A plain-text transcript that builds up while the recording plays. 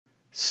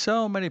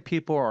So many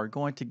people are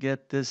going to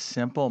get this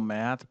simple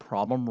math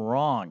problem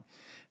wrong.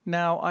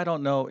 Now, I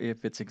don't know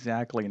if it's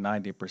exactly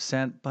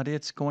 90%, but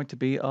it's going to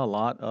be a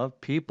lot of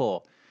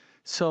people.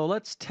 So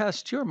let's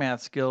test your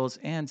math skills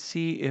and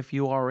see if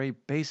you are a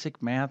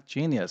basic math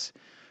genius.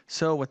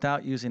 So,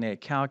 without using a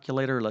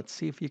calculator, let's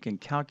see if you can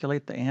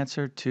calculate the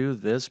answer to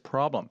this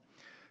problem.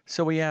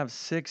 So we have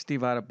 6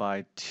 divided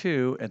by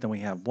 2, and then we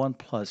have 1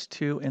 plus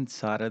 2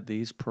 inside of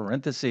these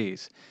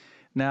parentheses.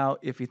 Now,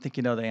 if you think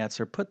you know the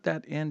answer, put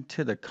that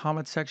into the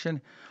comment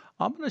section.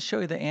 I'm going to show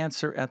you the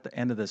answer at the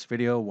end of this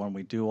video when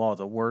we do all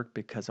the work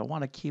because I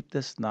want to keep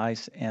this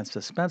nice and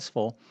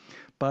suspenseful.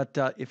 But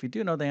if you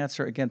do know the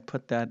answer, again,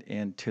 put that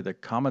into the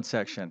comment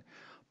section.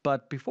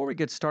 But before we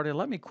get started,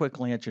 let me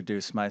quickly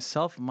introduce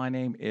myself. My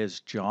name is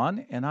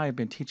John, and I have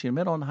been teaching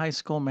middle and high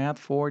school math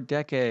for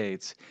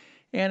decades.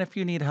 And if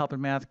you need help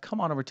in math,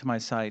 come on over to my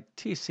site,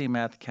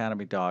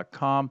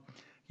 tcmathacademy.com.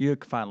 You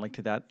can find a link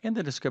to that in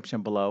the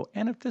description below.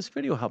 And if this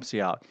video helps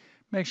you out,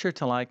 make sure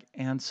to like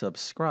and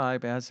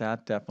subscribe as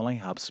that definitely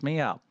helps me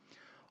out.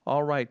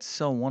 All right,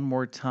 so one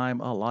more time,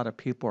 a lot of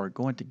people are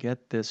going to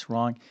get this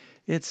wrong.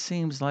 It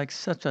seems like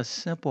such a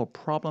simple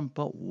problem,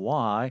 but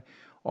why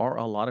are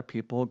a lot of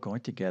people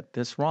going to get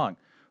this wrong?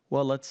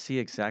 Well, let's see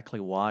exactly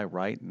why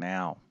right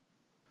now.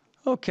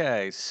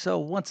 Okay, so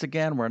once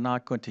again, we're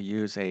not going to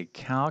use a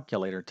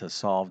calculator to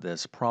solve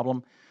this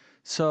problem.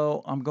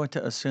 So I'm going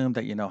to assume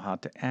that you know how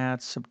to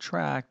add,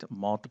 subtract,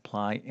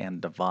 multiply, and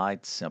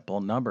divide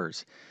simple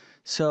numbers.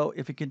 So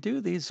if you can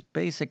do these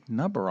basic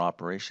number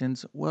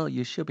operations, well,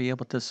 you should be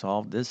able to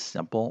solve this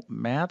simple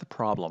math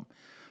problem.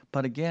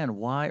 But again,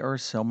 why are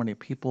so many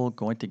people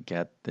going to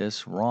get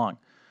this wrong?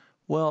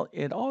 Well,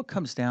 it all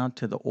comes down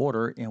to the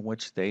order in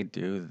which they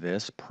do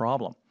this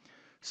problem.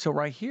 So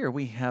right here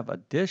we have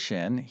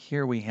addition,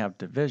 here we have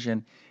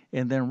division,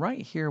 and then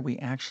right here we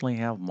actually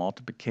have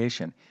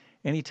multiplication.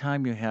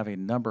 Anytime you have a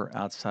number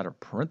outside of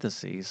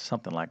parentheses,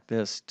 something like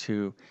this,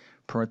 2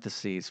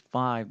 parentheses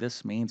 5,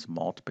 this means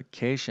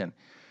multiplication.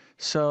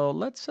 So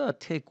let's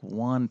take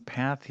one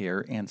path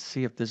here and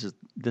see if this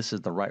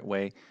is the right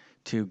way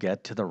to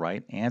get to the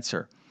right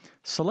answer.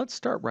 So let's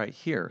start right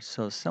here.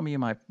 So some of you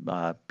might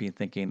be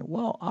thinking,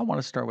 well, I want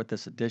to start with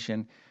this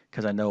addition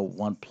because I know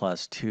 1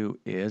 plus 2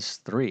 is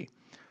 3.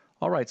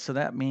 All right, so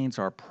that means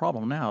our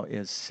problem now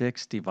is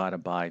 6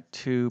 divided by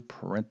 2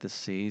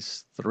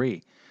 parentheses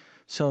 3.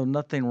 So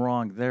nothing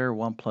wrong there.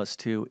 1 plus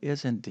 2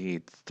 is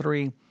indeed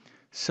 3.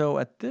 So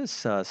at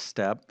this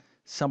step,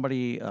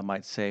 somebody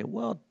might say,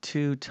 well,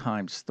 2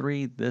 times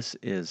 3, this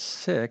is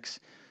 6.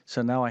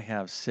 So now I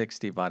have 6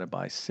 divided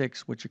by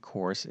 6, which of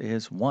course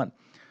is 1.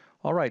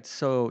 All right,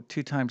 so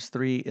 2 times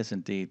 3 is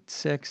indeed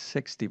 6.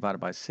 6 divided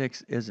by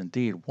 6 is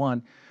indeed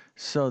 1.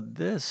 So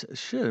this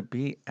should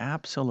be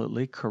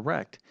absolutely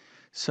correct.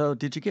 So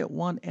did you get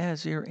 1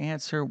 as your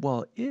answer?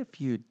 Well, if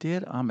you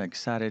did, I'm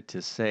excited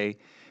to say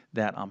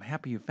that I'm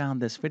happy you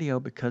found this video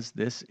because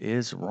this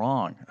is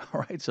wrong.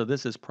 All right, so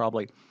this is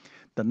probably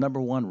the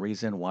number one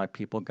reason why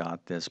people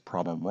got this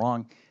problem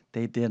wrong.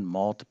 They did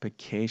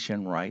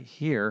multiplication right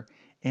here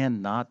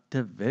and not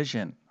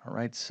division. All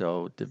right,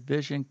 so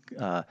division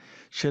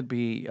should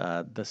be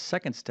the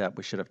second step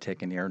we should have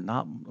taken here,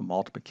 not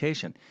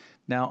multiplication.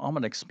 Now, I'm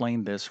going to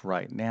explain this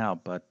right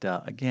now, but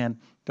again,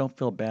 don't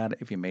feel bad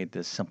if you made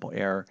this simple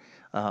error.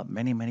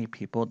 Many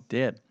people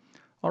did.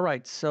 All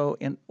right, so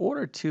in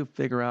order to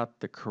figure out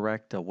the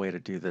correct way to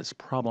do this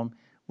problem,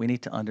 we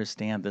need to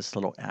understand this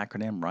little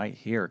acronym right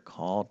here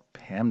called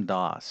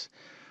PEMDAS.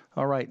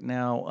 All right,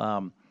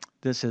 now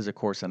this is, of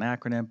course, an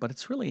acronym, but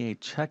it's really a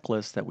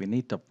checklist that we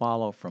need to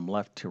follow from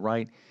left to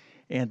right.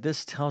 And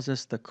this tells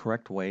us the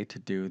correct way to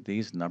do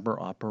these number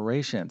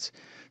operations.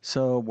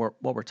 So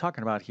what we're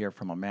talking about here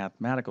from a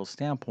mathematical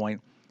standpoint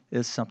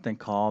is something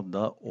called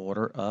the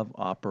order of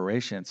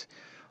operations.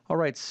 All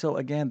right, so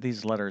again,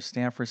 these letters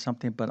stand for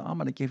something, but I'm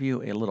going to give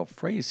you a little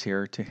phrase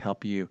here to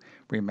help you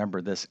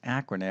remember this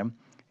acronym,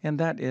 and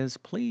that is,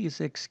 please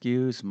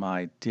excuse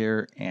my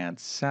dear Aunt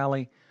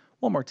Sally.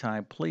 One more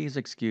time, please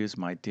excuse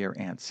my dear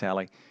Aunt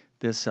Sally.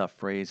 This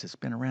phrase has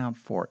been around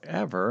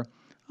forever.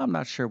 I'm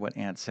not sure what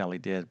Aunt Sally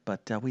did,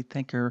 but we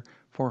thank her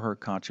for her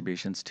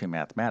contributions to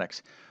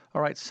mathematics.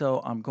 All right,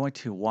 so I'm going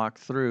to walk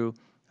through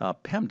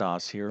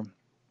PEMDAS here.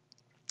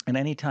 And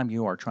anytime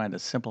you are trying to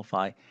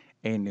simplify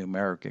a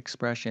numeric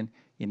expression,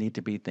 you need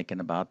to be thinking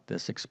about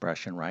this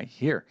expression right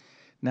here.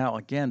 Now,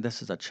 again,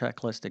 this is a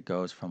checklist that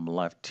goes from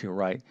left to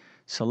right.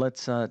 So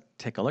let's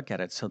take a look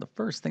at it. So the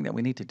first thing that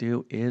we need to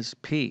do is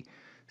P.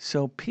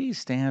 So P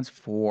stands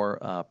for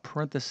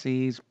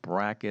parentheses,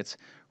 brackets.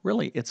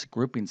 Really, it's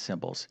grouping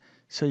symbols.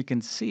 So you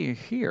can see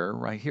here,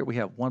 right here, we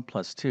have 1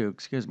 plus 2,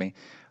 excuse me.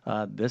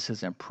 This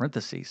is in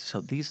parentheses.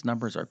 So these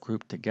numbers are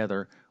grouped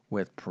together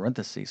with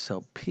parentheses.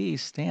 So P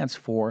stands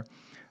for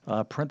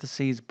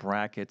parentheses,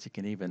 brackets. You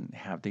can even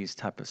have these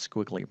type of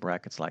squiggly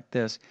brackets like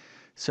this.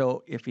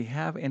 So if you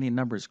have any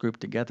numbers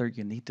grouped together,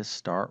 you need to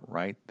start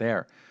right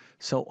there.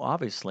 So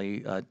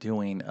obviously,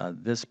 doing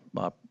this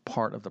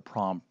part of the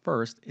problem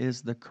first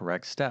is the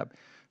correct step.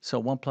 So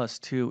 1 plus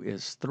 2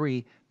 is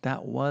 3.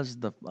 That was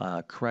the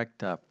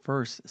correct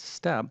first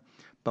step,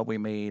 but we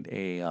made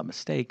a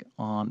mistake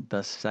on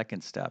the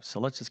second step. So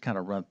let's just kind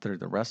of run through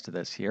the rest of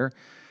this here.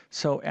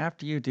 So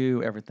after you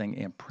do everything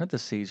in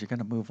parentheses, you're going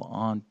to move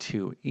on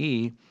to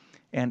E.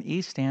 And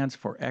E stands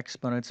for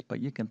exponents, but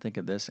you can think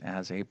of this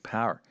as a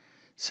power.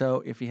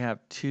 So if you have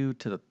 2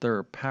 to the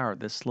third power,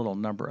 this little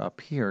number up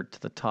here to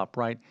the top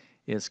right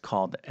is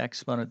called the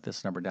exponent.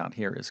 This number down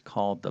here is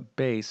called the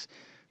base.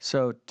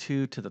 So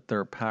 2 to the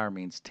third power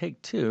means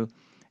take 2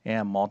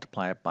 and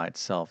multiply it by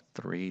itself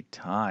 3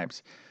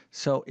 times.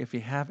 So if you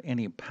have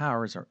any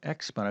powers or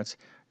exponents,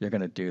 you're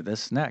going to do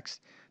this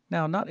next.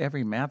 Now, not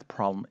every math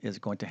problem is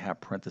going to have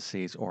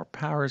parentheses or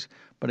powers,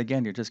 but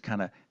again, you're just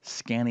kind of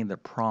scanning the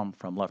problem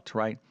from left to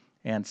right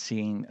and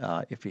seeing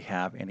if you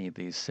have any of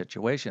these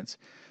situations.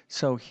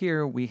 So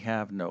here we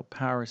have no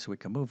power, so we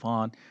can move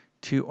on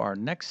to our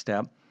next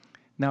step.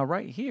 Now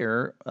right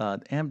here,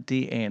 M,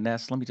 D, A, and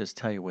S, let me just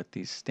tell you what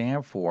these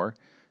stand for.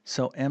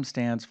 So M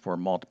stands for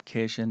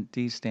multiplication,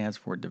 D stands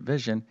for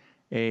division,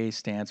 A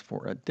stands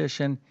for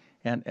addition,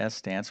 and S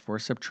stands for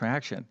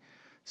subtraction.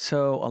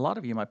 So a lot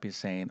of you might be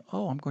saying,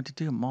 oh, I'm going to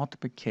do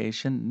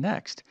multiplication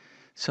next.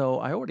 So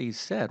I already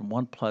said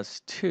 1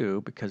 plus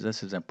 2, because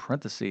this is in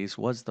parentheses,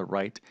 was the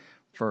right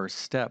first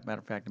step. Matter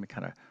of fact, let me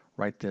kind of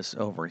write this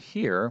over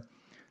here.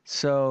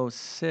 So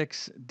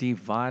 6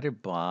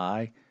 divided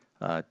by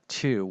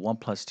 2, 1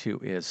 plus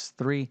 2 is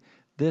 3.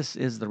 This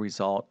is the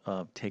result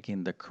of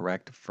taking the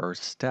correct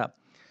first step.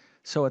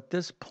 So at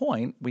this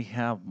point, we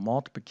have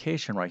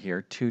multiplication right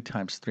here, 2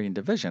 times 3 in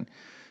division.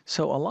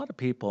 So a lot of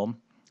people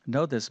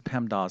know this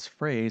PEMDAS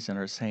phrase and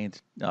are saying,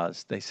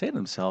 they say to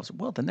themselves,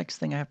 well, the next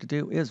thing I have to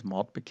do is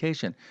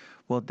multiplication.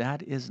 Well,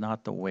 that is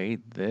not the way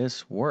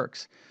this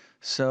works.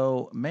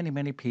 So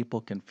many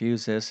people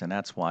confuse this, and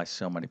that's why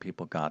so many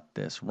people got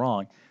this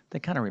wrong. They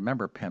kind of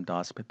remember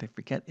PEMDAS, but they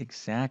forget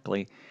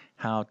exactly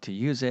how to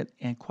use it.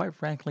 And quite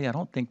frankly, I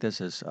don't think this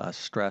is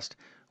stressed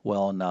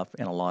well enough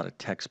in a lot of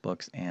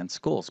textbooks and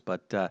schools.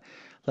 But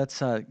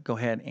let's go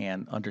ahead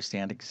and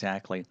understand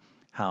exactly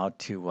how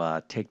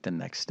to take the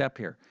next step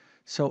here.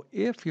 So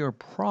if your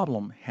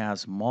problem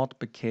has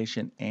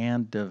multiplication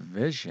and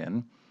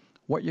division,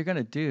 what you're going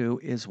to do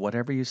is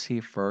whatever you see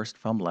first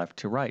from left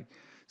to right.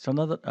 So in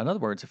other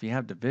words, if you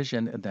have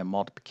division and then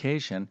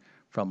multiplication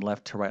from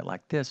left to right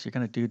like this, you're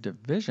going to do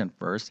division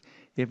first.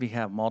 If you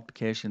have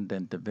multiplication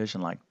then division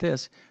like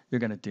this, you're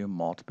going to do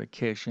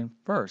multiplication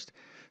first.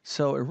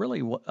 So it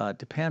really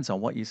depends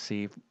on what you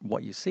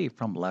see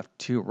from left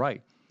to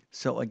right.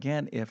 So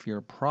again, if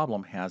your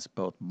problem has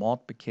both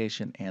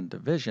multiplication and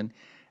division,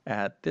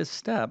 at this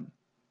step,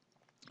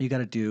 you got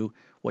to do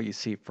what you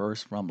see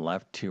first from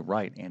left to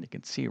right. And you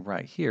can see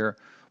right here,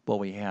 what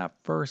we have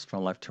first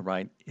from left to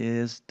right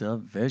is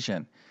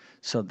division.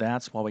 So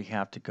that's why we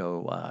have to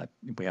go,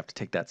 we have to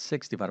take that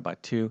 6 divided by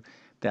 2.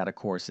 That, of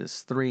course,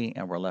 is 3,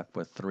 and we're left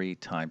with 3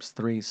 times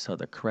 3. So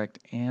the correct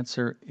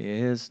answer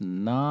is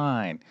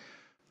 9.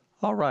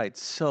 All right,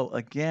 so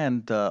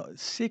again, the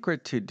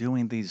secret to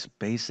doing these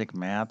basic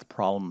math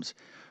problems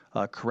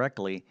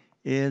correctly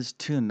is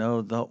to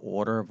know the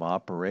order of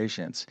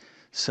operations.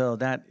 So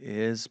that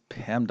is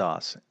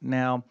PEMDAS.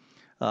 Now,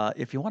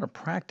 if you want to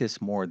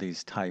practice more of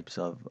these types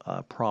of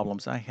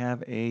problems, I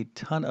have a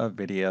ton of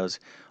videos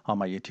on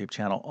my YouTube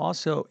channel.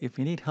 Also, if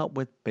you need help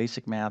with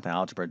basic math,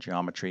 algebra,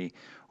 geometry,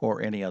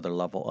 or any other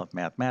level of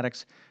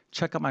mathematics,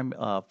 check out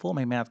my full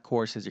math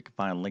courses. You can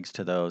find links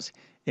to those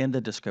in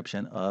the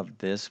description of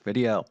this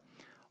video.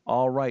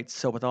 All right,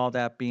 so with all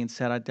that being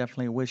said, I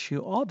definitely wish you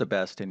all the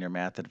best in your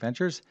math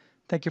adventures.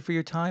 Thank you for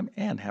your time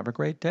and have a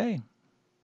great day.